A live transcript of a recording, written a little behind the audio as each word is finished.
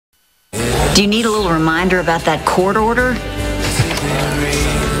Do you need a little reminder about that court order?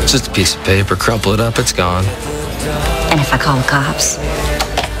 Just a piece of paper. Crumple it up, it's gone. And if I call the cops?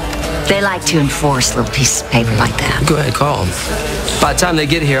 They like to enforce little pieces of paper like that. Go ahead, call them. By the time they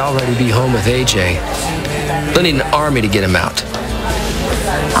get here, I'll already be home with AJ. They'll need an army to get him out.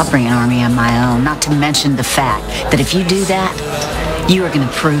 I'll bring an army of my own, not to mention the fact that if you do that, you are going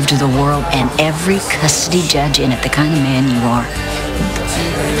to prove to the world and every custody judge in it the kind of man you are.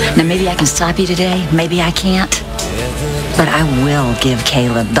 Now, maybe I can stop you today, maybe I can't, but I will give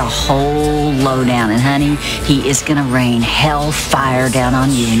Caleb the whole lowdown, and honey, he is going to rain hellfire down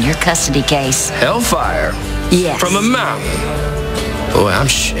on you in your custody case. Hellfire? Yes. From a mountain? Boy, I'm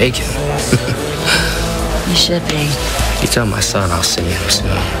shaking. You should be. You tell my son I'll see him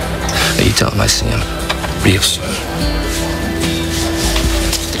soon. You tell him I see him real soon.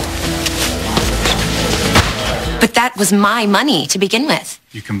 But that was my money to begin with.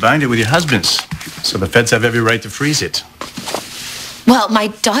 You combined it with your husband's, so the feds have every right to freeze it. Well, my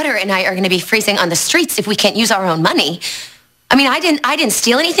daughter and I are going to be freezing on the streets if we can't use our own money. I mean, I didn't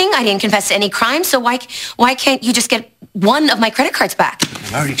steal anything. I didn't confess to any crime. So why can't you just get one of my credit cards back?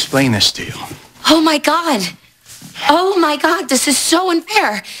 I already explained this to you. Oh my God. Oh my God. This is so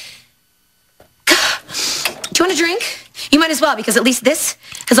unfair. Do you want a drink? You might as well, because at least this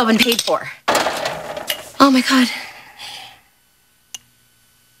has all been paid for. Oh my God.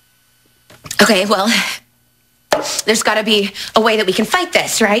 Okay, well, there's got to be a way that we can fight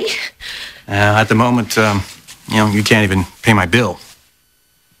this, right? At the moment, you can't even pay my bill.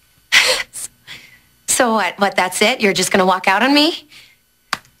 So what, that's it? You're just going to walk out on me?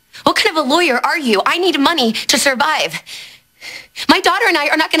 What kind of a lawyer are you? I need money to survive. My daughter and I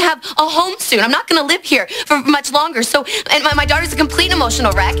are not going to have a home soon. I'm not going to live here for much longer. So, and my daughter's a complete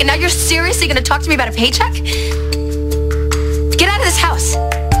emotional wreck. And now you're seriously going to talk to me about a paycheck? Get out of this house.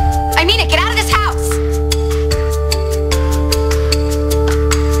 I mean it. Get out of this house.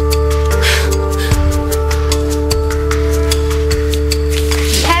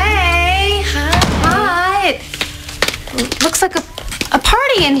 Hey. Hi. Looks like a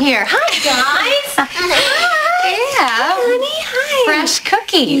party in here. Hi, guys. Yeah. Honey, hi. Fresh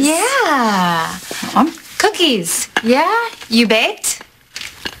cookies. Yeah. Cookies. Yeah? You baked?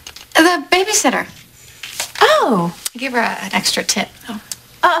 The babysitter. Oh. I gave her an extra tip.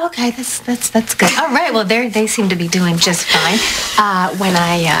 Oh, okay. That's good. All right. Well, they seem to be doing just fine. When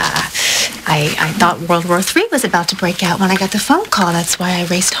I thought World War III was about to break out when I got the phone call. That's why I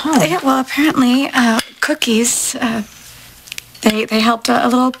raced home. Yeah, well, apparently, cookies, they helped a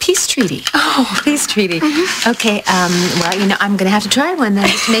little peace treaty. Oh, peace treaty. Mm-hmm. Okay, well, I'm going to have to try one then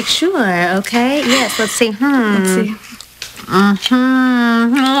just to make sure, okay? Yes, let's see. Let's see.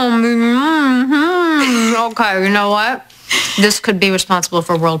 Okay, you know what? This could be responsible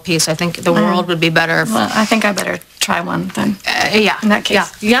for world peace. I think the world would be better if... Well, I think I better try one then. Yeah. In that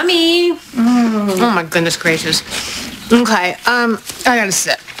case. Yeah. Yummy. Oh, my goodness gracious. Okay, I gotta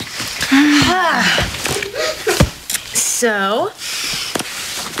sit. So,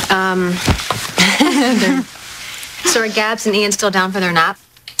 so are Gabs and Ian still down for their nap?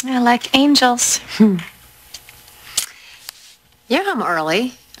 I like angels. You're home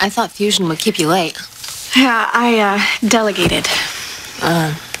early. I thought Fusion would keep you late. Yeah, I delegated.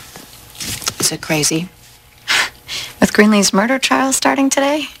 Is it crazy? With Greenlee's murder trial starting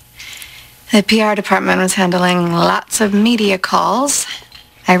today, the PR department was handling lots of media calls.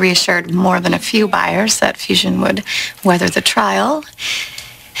 I reassured more than a few buyers that Fusion would weather the trial,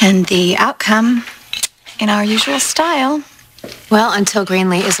 and the outcome in our usual style. Well, until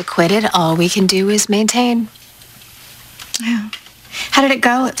Greenlee is acquitted, all we can do is maintain. Yeah. How did it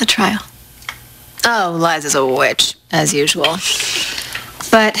go at the trial? Oh, Liza's a witch, as usual.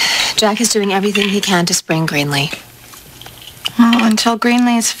 But Jack is doing everything he can to spring Greenlee. Well, until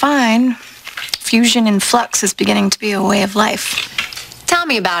Greenlee is fine, Fusion in flux is beginning to be a way of life. Tell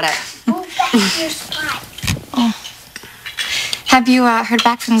me about it. Oh. Have you heard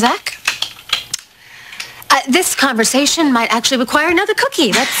back from Zach? This conversation might actually require another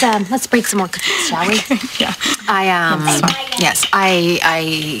cookie. Let's break some more cookies, shall we? Yeah.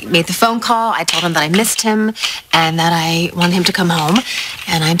 I made the phone call. I told him that I missed him and that I want him to come home,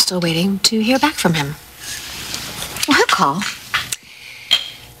 and I'm still waiting to hear back from him. Well, he'll call.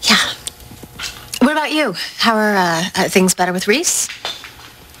 Yeah. What about you? How are things better with Reese?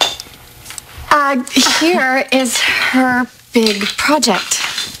 Here is her big project.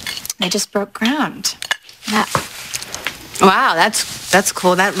 They just broke ground. Wow, that's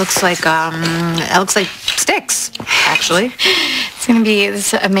cool. That looks like sticks, actually. It's going to be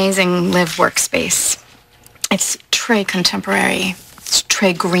this amazing live workspace. It's très contemporary. It's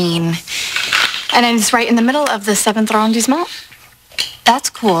très green. And it's right in the middle of the 7th arrondissement. That's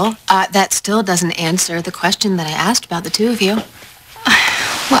cool. That still doesn't answer the question that I asked about the two of you.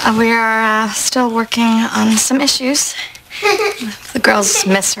 Well, we are still working on some issues. The girls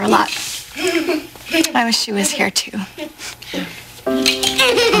miss her a lot. I wish she was here, too.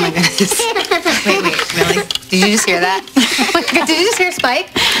 Oh, my goodness. Wait, really? Did you just hear that? Did you just hear Spike?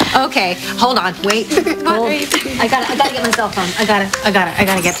 Okay, hold on. Wait. Hold. I gotta get my cell phone. I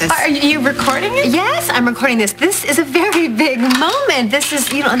gotta get this. Are you recording it? Yes, I'm recording this. This is a very big moment. This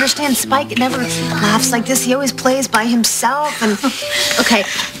is, you don't understand, Spike never laughs like this. He always plays by himself. And okay.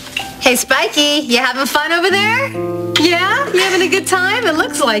 Hey, Spikey, you having fun over there? Yeah? You having a good time? It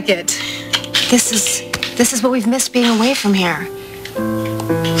looks like it. This is what we've missed being away from here.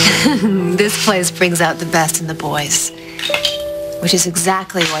 This place brings out the best in the boys, which is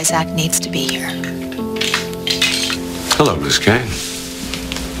exactly why Zach needs to be here. Hello, Miss Kane.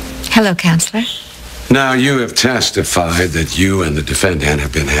 Hello, Counselor. Now, you have testified that you and the defendant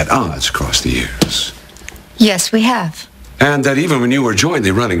have been at odds across the years. Yes, we have. And that even when you were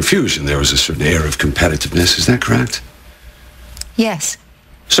jointly running Fusion, there was a certain air of competitiveness. Is that correct? Yes.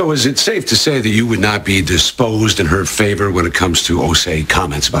 So is it safe to say that you would not be disposed in her favor when it comes to, say,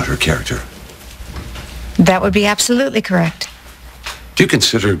 comments about her character? That would be absolutely correct. Do you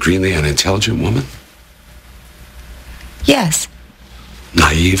consider Greenlee an intelligent woman? Yes.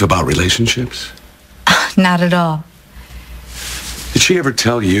 Naive about relationships? Not at all. Did she ever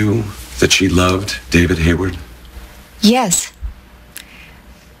tell you that she loved David Hayward? Yes.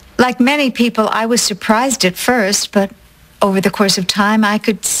 Like many people, I was surprised at first, but over the course of time, I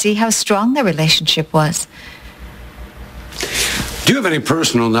could see how strong their relationship was. Do you have any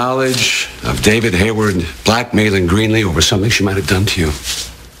personal knowledge of David Hayward blackmailing Greenlee over something she might have done to you?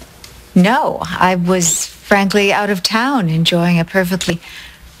 No, I was frankly out of town enjoying a perfectly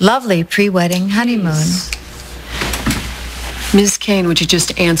lovely pre-wedding honeymoon. Ms. Kane, would you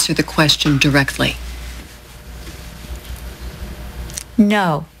just answer the question directly?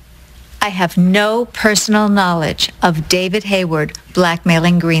 No. I have no personal knowledge of David Hayward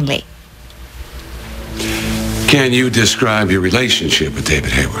blackmailing Greenlee. Can you describe your relationship with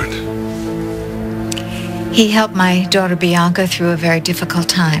David Hayward? He helped my daughter Bianca through a very difficult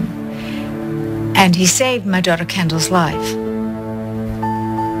time. And he saved my daughter Kendall's life.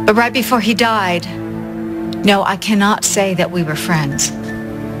 But right before he died, no, I cannot say that we were friends.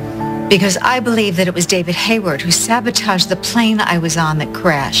 Because I believe that it was David Hayward who sabotaged the plane I was on that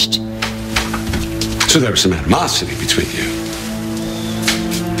crashed. So there was some animosity between you.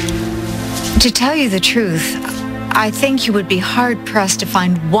 To tell you the truth, I think you would be hard-pressed to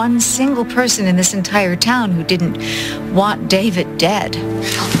find one single person in this entire town who didn't want David dead.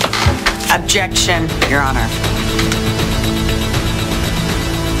 Objection, Your Honor.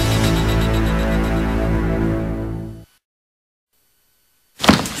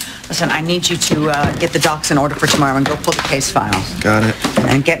 Listen, I need you to get the docs in order for tomorrow and go pull the case file. Got it.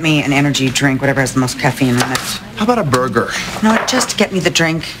 And get me an energy drink, whatever has the most caffeine in it. How about a burger? No, just get me the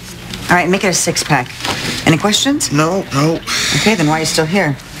drink. All right, make it a 6-pack. Any questions? No. Okay, then why are you still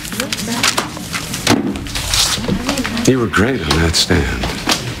here? You were great on that stand.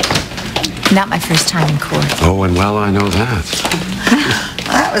 Not my first time in court. Oh, and well, I know that.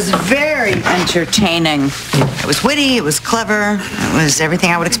 That was very entertaining. It was witty, it was clever, it was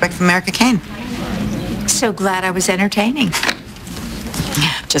everything I would expect from America Kane. So glad I was entertaining.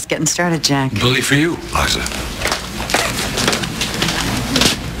 Just getting started, Jack. Bully for you, Liza.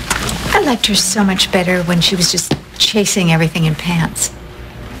 I liked her so much better when she was just chasing everything in pants.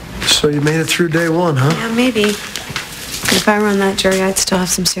 So you made it through day one, huh? Yeah, maybe. But if I were on that jury, I'd still have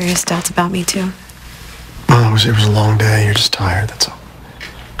some serious doubts about me, too. Well, it was a long day. You're just tired, that's all.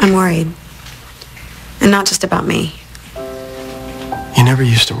 I'm worried. And not just about me. You never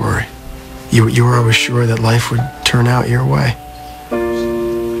used to worry. You were always sure that life would turn out your way.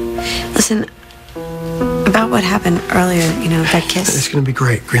 Listen, about what happened earlier, that kiss. It's going to be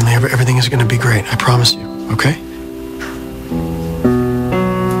great, Greenlee. Everything is going to be great. I promise you, okay?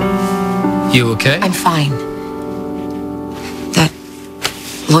 You okay? I'm fine. That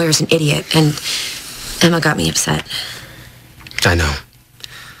lawyer's an idiot, and Emma got me upset. I know.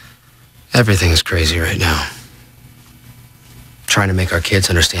 Everything is crazy right now. Trying to make our kids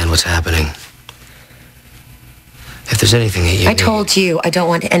understand what's happening. If there's anything that you I told you I don't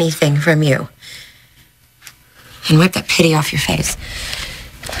want anything from you. And wipe that pity off your face.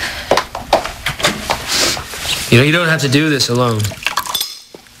 You don't have to do this alone.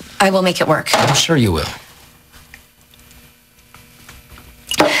 I will make it work. I'm sure you will.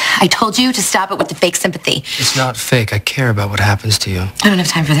 I told you to stop it with the fake sympathy. It's not fake. I care about what happens to you. I don't have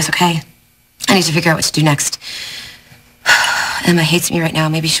time for this, okay? I need to figure out what to do next. Emma hates me right now.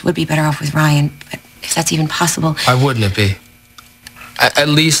 Maybe she would be better off with Ryan, but if that's even possible. Why wouldn't it be? At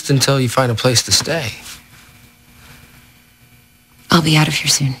least until you find a place to stay. I'll be out of here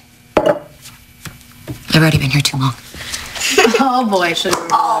soon. I've already been here too long. Oh, boy.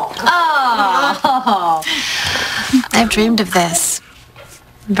 Oh. I've dreamed of this.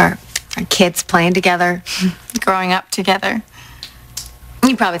 Of our kids playing together, growing up together.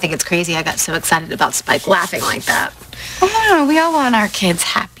 You probably think it's crazy I got so excited about Spike laughing like that. Oh, we all want our kids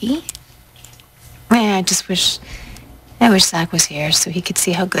happy. Man, I wish Zach was here so he could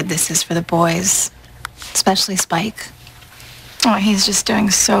see how good this is for the boys, especially Spike. Oh, he's just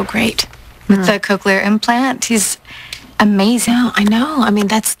doing so great with the cochlear implant. He's amazing. No, I know. I mean,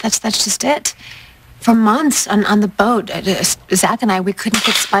 that's just it. For months on the boat, Zach and I, we couldn't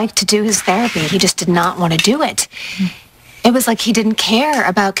get Spike to do his therapy. He just did not want to do it. It was like he didn't care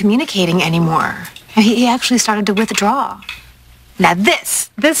about communicating anymore. He actually started to withdraw. Now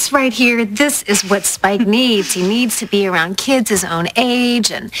this right here, this is what Spike needs. He needs to be around kids his own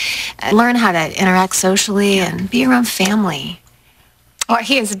age and learn how to interact socially and be around family. Well,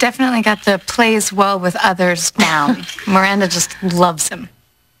 he has definitely got the plays well with others down. Miranda just loves him.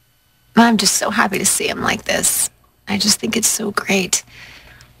 I'm just so happy to see him like this. I just think it's so great.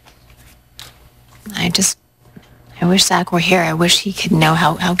 I wish Zach were here. I wish he could know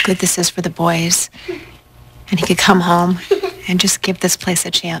how good this is for the boys. And he could come home and just give this place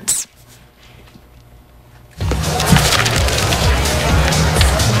a chance.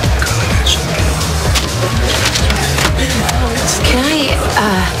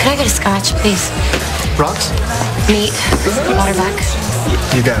 Can I get a scotch, please? Rocks? Meat, water back.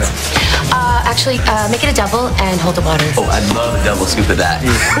 You got it. Actually, make it a double and hold the water. Oh, I'd love a double scoop of that.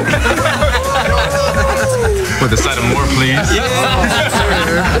 With a side of more, please.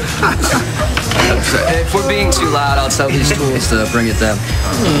 If we're being too loud, I'll tell these tools to bring it down.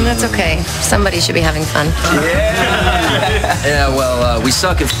 That's okay. Somebody should be having fun. Yeah, well, we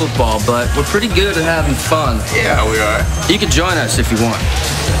suck at football, but we're pretty good at having fun. Yeah, we are. You can join us if you want.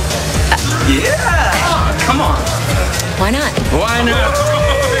 Yeah! Come on. Why not? Why not?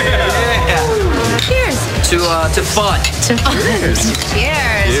 Yeah. Cheers. To fun. To fun. Cheers.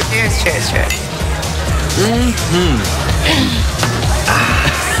 Cheers. Cheers. Cheers. Cheers. Mm-hmm.